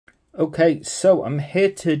Okay, so I'm here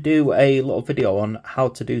to do a little video on how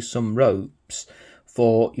to do some ropes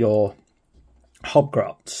for your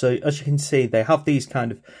Hobgrots. So as you can see, they have these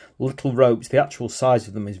kind of little ropes. The actual size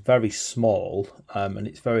of them is very small, and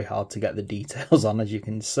it's very hard to get the details on, as you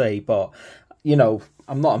can see. But, you know,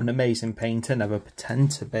 I'm not an amazing painter, never pretend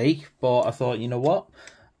to be. But I thought, you know what,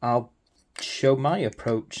 I'll show my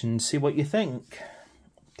approach and see what you think.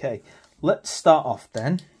 Okay, let's start off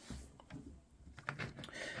then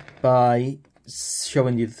by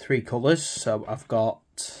showing you the three colours. So I've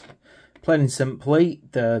got, plain and simply,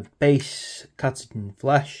 the base Cartesian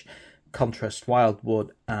Flesh, Contrast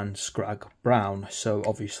Wildwood and Scrag Brown. So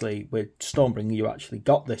obviously with Stormbringer you actually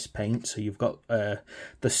got this paint, so you've got the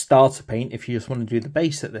starter paint if you just want to do the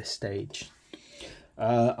base at this stage.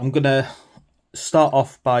 I'm going to start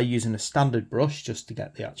off by using a standard brush just to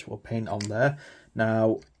get the actual paint on there.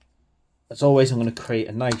 Now, as always, I'm going to create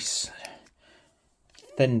a nice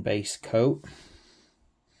thin base coat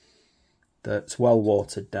that's well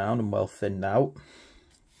watered down and well thinned out.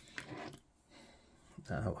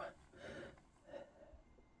 Now,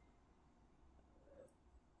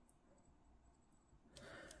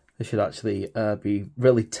 I should actually be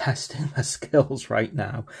really testing my skills right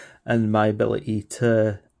now and my ability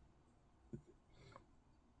to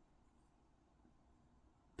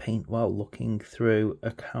paint well looking through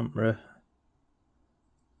a camera.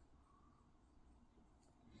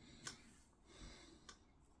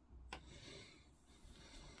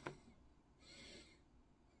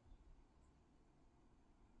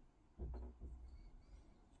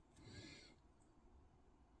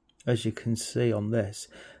 As you can see on this,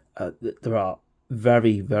 there are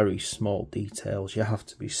very, very small details. You have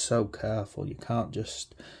to be so careful. You can't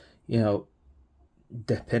just, you know,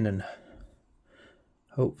 dip in and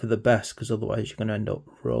hope for the best, because otherwise you're going to end up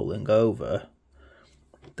rolling over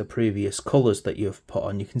the previous colours that you've put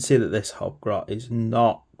on. You can see that this Hobgrot is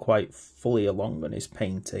not quite fully along on his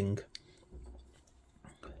painting.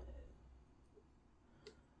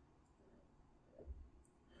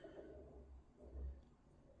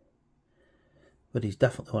 But he's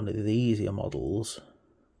definitely one of the easier models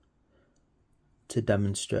to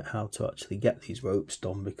demonstrate how to actually get these ropes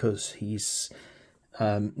done, because he's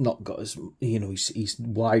not got as, you know, he's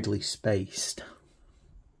widely spaced.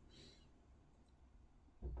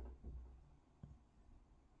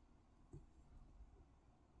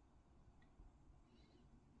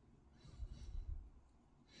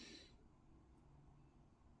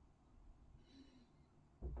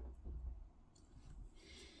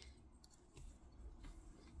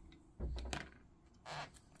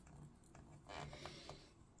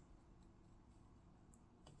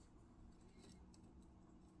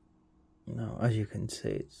 Now, as you can see,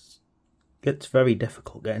 it gets very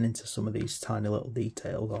difficult getting into some of these tiny little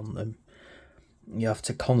details on them. You have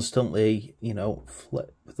to constantly, you know,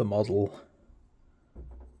 flip the model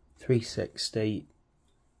 360.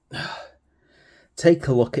 Take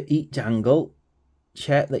a look at each angle,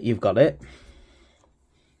 check that you've got it.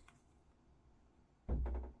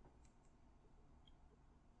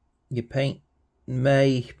 Your paint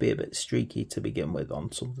may be a bit streaky to begin with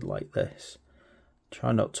on something like this.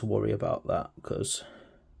 Try not to worry about that, because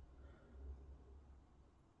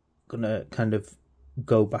I'm going to kind of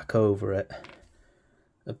go back over it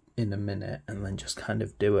in a minute and then just kind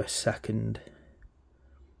of do a second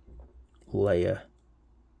layer.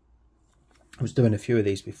 I was doing a few of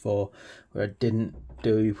these before where I didn't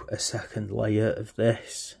do a second layer of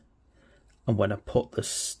this, and when I put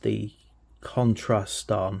the contrast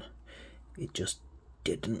on, it just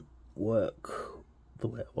didn't work the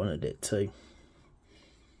way I wanted it to.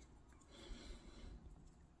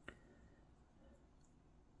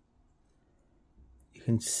 You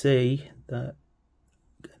can see that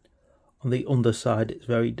on the underside it's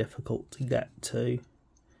very difficult to get to.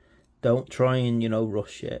 Don't try and, you know,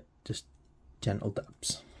 rush it, just gentle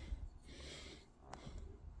dabs.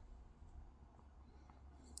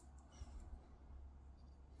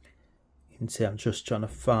 You can see I'm just trying to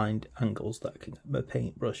find angles that I can get my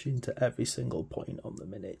paintbrush into every single point on the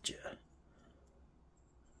miniature.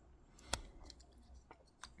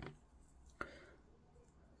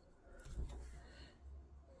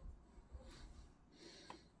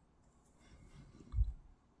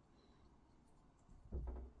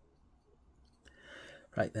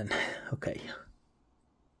 Right then, okay.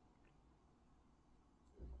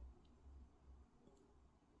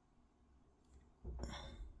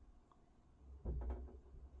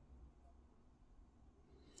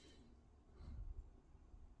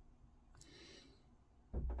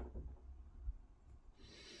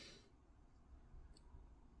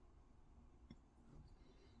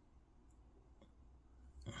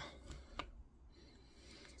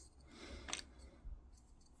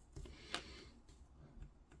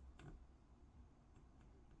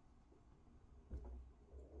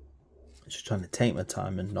 just trying to take my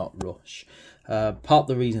time and not rush. Part of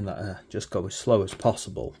the reason that I just go as slow as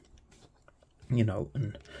possible, you know,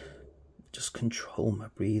 and just control my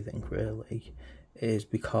breathing really, is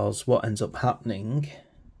because what ends up happening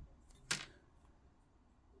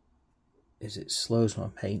is it slows my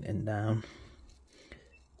painting down,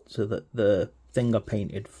 so that the thing I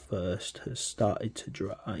painted first has started to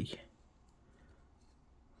dry.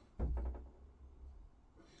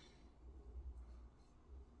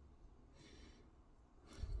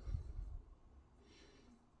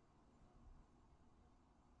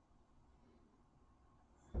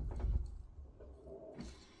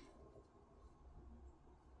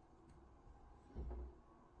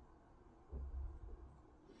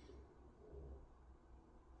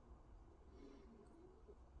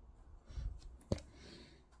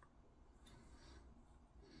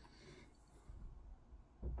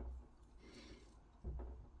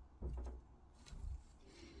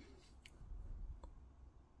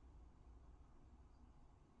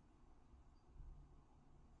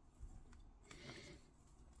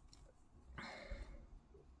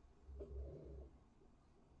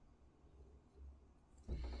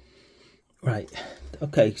 Right,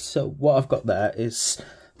 okay, so what I've got there is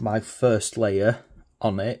my first layer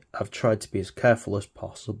on it. I've tried to be as careful as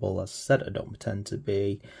possible. As I said, I don't pretend to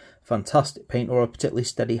be a fantastic painter or a particularly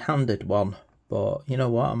steady-handed one, but you know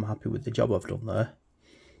what, I'm happy with the job I've done there.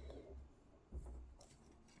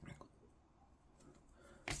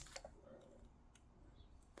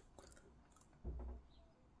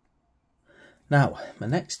 Now, my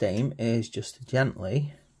next aim is just to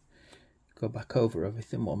gently go back over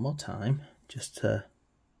everything one more time, just to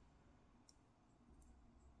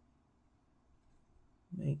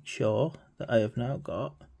make sure that I have now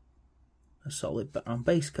got a solid background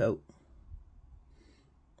base coat.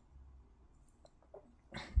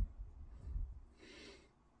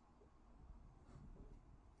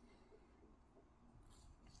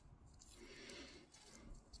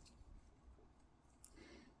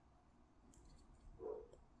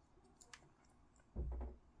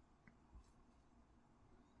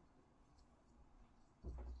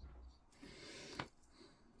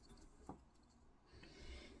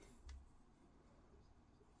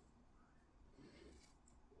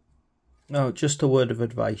 Now, just a word of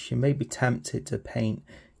advice, you may be tempted to paint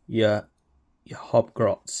your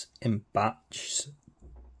Hobgrots in batches.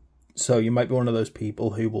 So you might be one of those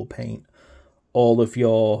people who will paint all of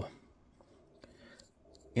your,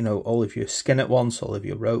 you know, all of your skin at once, all of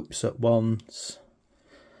your ropes at once.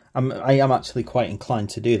 I am actually quite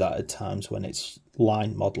inclined to do that at times when it's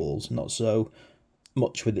line models, not so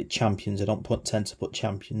much with the champions. I don't tend to put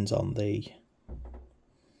champions on the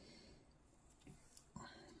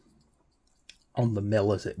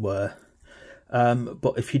mill, as it were.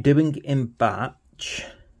 But if you're doing in batch,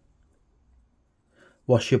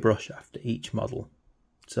 wash your brush after each model.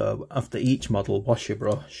 So after each model, wash your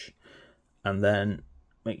brush and then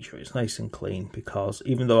make sure it's nice and clean, because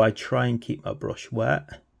even though I try and keep my brush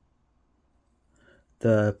wet,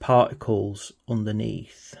 the particles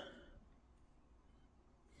underneath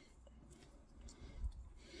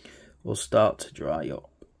will start to dry up.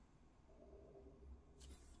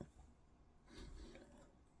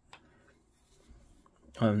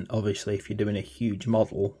 And obviously if you're doing a huge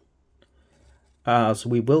model, as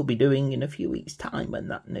we will be doing in a few weeks' time when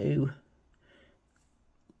that new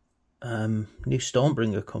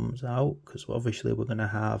Stormbringer comes out, because obviously we're going to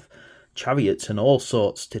have chariots and all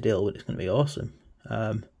sorts to deal with. It's going to be awesome.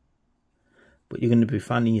 But you're going to be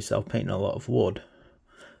finding yourself painting a lot of wood,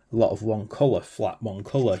 a lot of one colour, flat one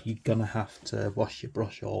colour. You're going to have to wash your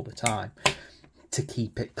brush all the time to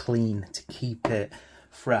keep it clean, to keep it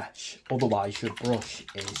fresh. Otherwise your brush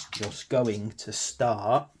is just going to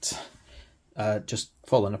start just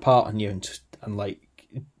falling apart on you, and like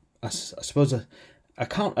I suppose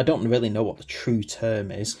I don't really know what the true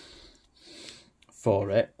term is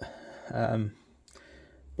for it,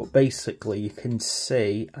 but basically you can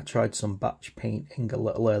see I tried some batch painting a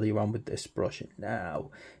little earlier on with this brush, and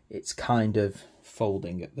now it's kind of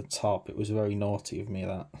folding at the top. It was very naughty of me,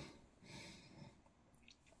 that.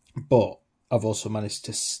 But I've also managed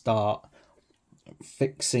to start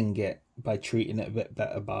fixing it by treating it a bit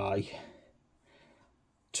better, by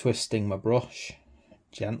twisting my brush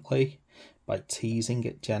gently, by teasing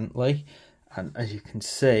it gently. And as you can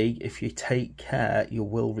see, if you take care, you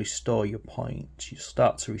will restore your points. You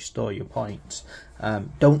start to restore your points.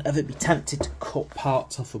 Don't ever be tempted to cut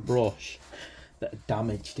parts off a brush that are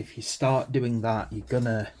damaged. If you start doing that,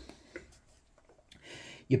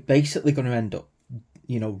 you're basically going to end up,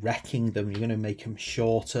 you know, wrecking them. You're going to make them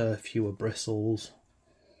shorter, fewer bristles.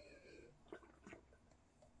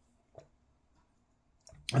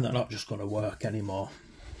 and they're not just going to work anymore.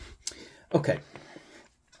 Okay,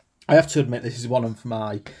 I have to admit this is one of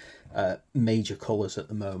my major colours at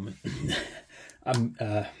the moment.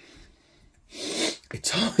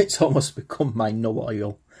 It's almost become my null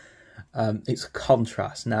oil. It's a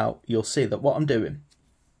contrast. Now you'll see that what I'm doing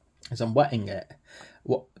is I'm wetting it.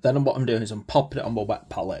 What I'm doing is I'm popping it on my wet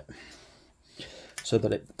palette so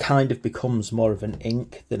that it kind of becomes more of an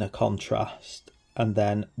ink than a contrast. And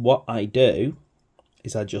then what I do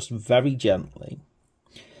is I just very gently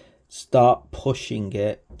start pushing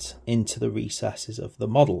it into the recesses of the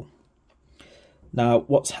model. Now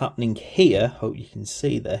what's happening here, hope you can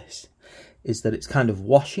see this, is that it's kind of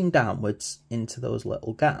washing downwards into those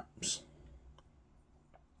little gaps.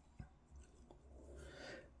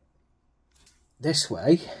 This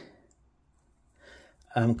way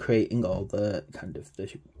I'm creating all the kind of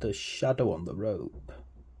the shadow on the rope.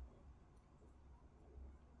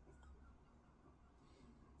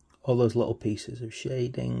 All those little pieces of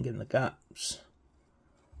shading in the gaps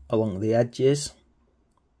along the edges.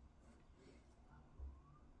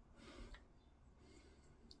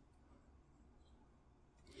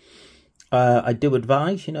 I do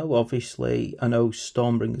advise, you know, obviously, I know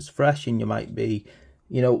Stormbringer's fresh and you might be,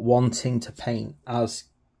 you know, wanting to paint as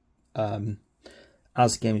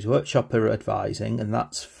Games Workshop are advising, and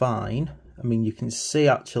that's fine. I mean, you can see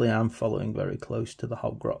actually I'm following very close to the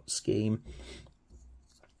Hobgrots scheme.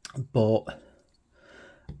 But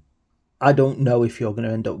I don't know if you're going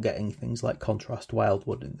to end up getting things like Contrast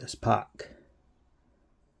Wildwood in this pack.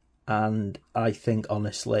 And I think,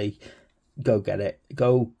 honestly, go get it.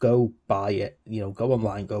 Go buy it. You know, go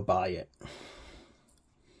online, go buy it.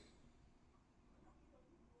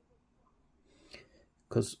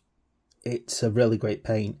 Because it's a really great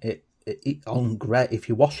paint. It on grey, if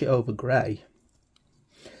you wash it over grey,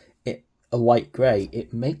 a light grey,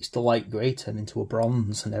 it makes the light grey turn into a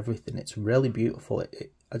bronze and everything. It's really beautiful.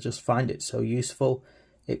 I just find it so useful.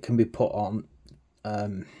 It can be put on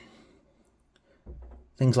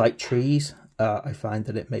things like trees. I find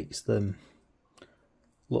that it makes them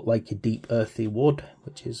look like a deep earthy wood,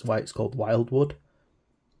 which is why it's called wildwood.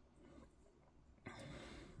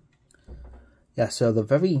 Yeah, so they're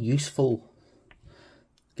very useful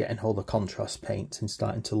getting hold of contrast paints and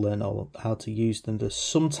starting to learn all how to use them. They're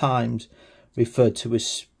sometimes referred to as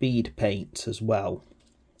speed paints as well.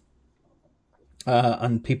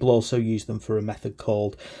 And people also use them for a method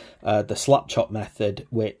called the slap chop method,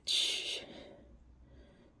 which,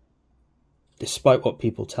 despite what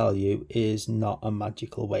people tell you, is not a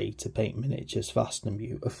magical way to paint miniatures fast and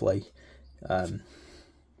beautifully.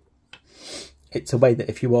 It's a way that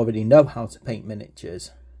if you already know how to paint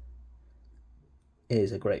miniatures,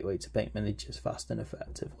 is a great way to paint miniatures fast and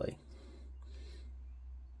effectively.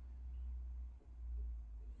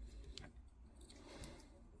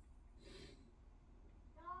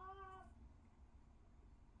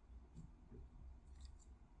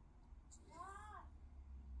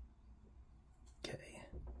 Okay,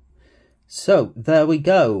 so there we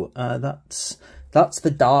go. That's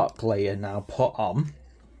the dark layer now put on,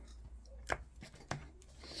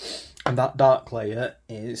 and that dark layer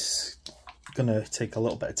is gonna take a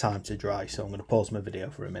little bit of time to dry, so I'm gonna pause my video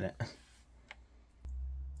for a minute.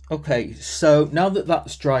 Okay, so now that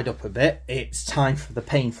that's dried up a bit, it's time for the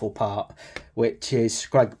painful part, which is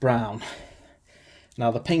Scrag Brown.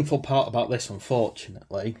 Now the painful part about this,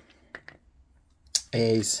 unfortunately,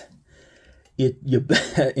 is you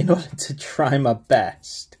in order to try my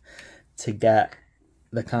best to get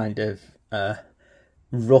the kind of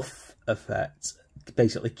rough effect,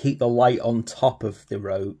 basically keep the light on top of the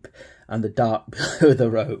rope and the dark below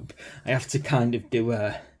the rope, I have to kind of do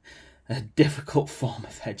a difficult form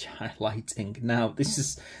of edge highlighting. Now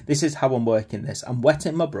this is how I'm working this. I'm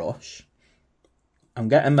wetting my brush, I'm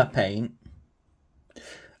getting my paint,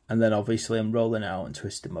 and then obviously I'm rolling out and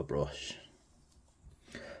twisting my brush,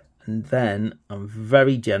 and then I'm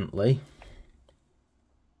very gently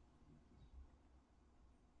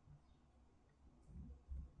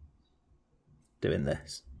doing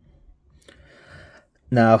this.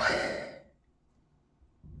 Now,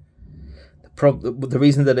 the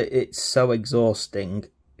reason that it's so exhausting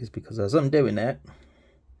is because as I'm doing it,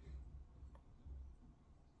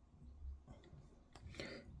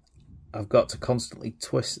 I've got to constantly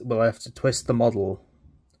twist, well, I have to twist the model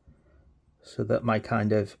so that my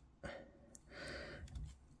kind of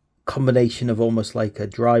combination of almost like a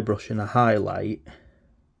dry brush and a highlight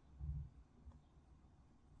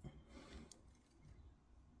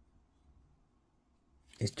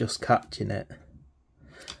is just catching it.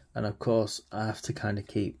 And of course I have to kind of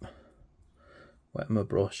keep wetting my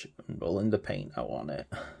brush and rolling the paint out on it.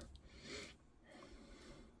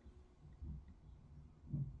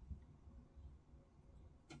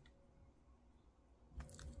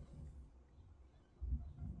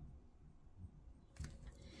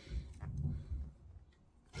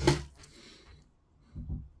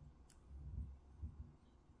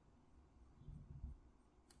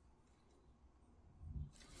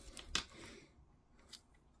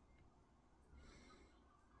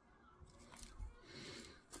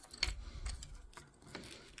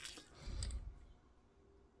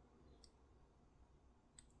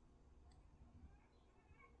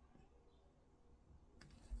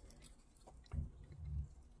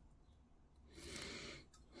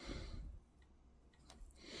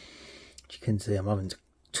 can see, I'm having to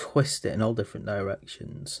twist it in all different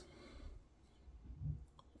directions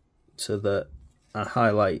so that I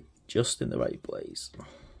highlight just in the right place.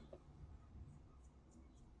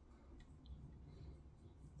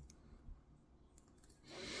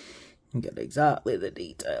 And get exactly the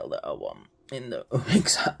detail that I want in the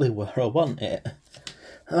exactly where I want it.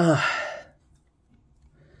 Now,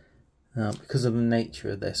 because of the nature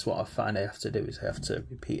of this, what I find I have to do is I have to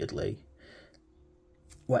repeatedly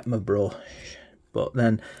wet my brush, but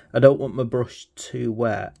then I don't want my brush too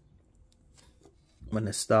wet when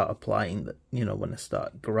I start applying the, you know, when I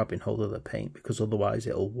start grabbing hold of the paint, because otherwise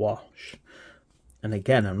it'll wash. And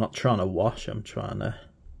again, I'm not trying to wash, I'm trying to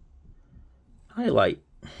highlight.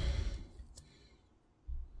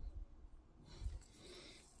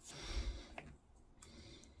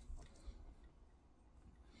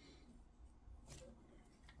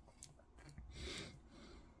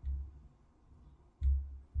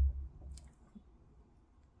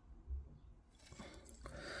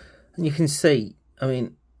 And you can see, I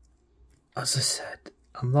mean, as I said,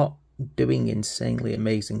 I'm not doing insanely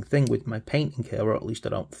amazing thing with my painting here, or at least I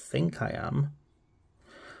don't think I am.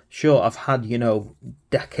 Sure, I've had, you know,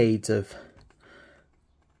 decades of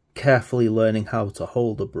carefully learning how to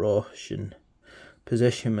hold a brush and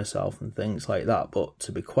position myself and things like that, but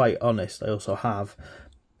to be quite honest, I also have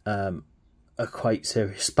a quite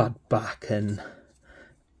serious bad back and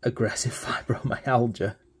aggressive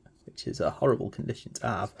fibromyalgia, which is a horrible condition to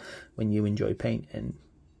have when you enjoy painting.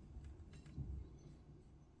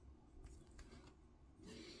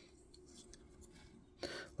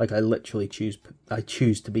 Like, I literally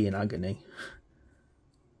choose to be in agony.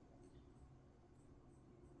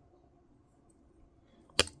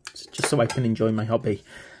 Just so I can enjoy my hobby.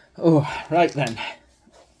 Oh, right then.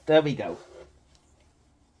 There we go.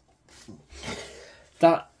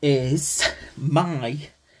 That is my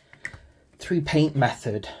 3-paint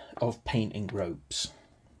method of painting ropes.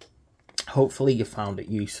 Hopefully you found it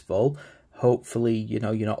useful. Hopefully, you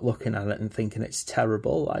know, you're not looking at it and thinking it's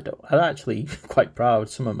terrible. I'm actually quite proud.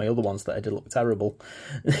 Some of my other ones that I did look terrible.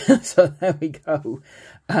 So there we go.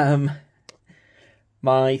 My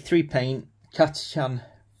 3-paint, Catachan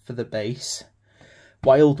for the base,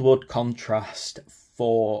 Wildwood contrast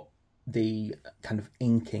for the kind of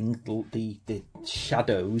inking, the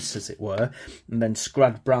shadows, as it were, and then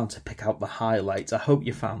Scrag Brown to pick out the highlights. I hope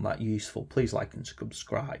you found that useful. Please like and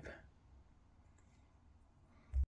subscribe.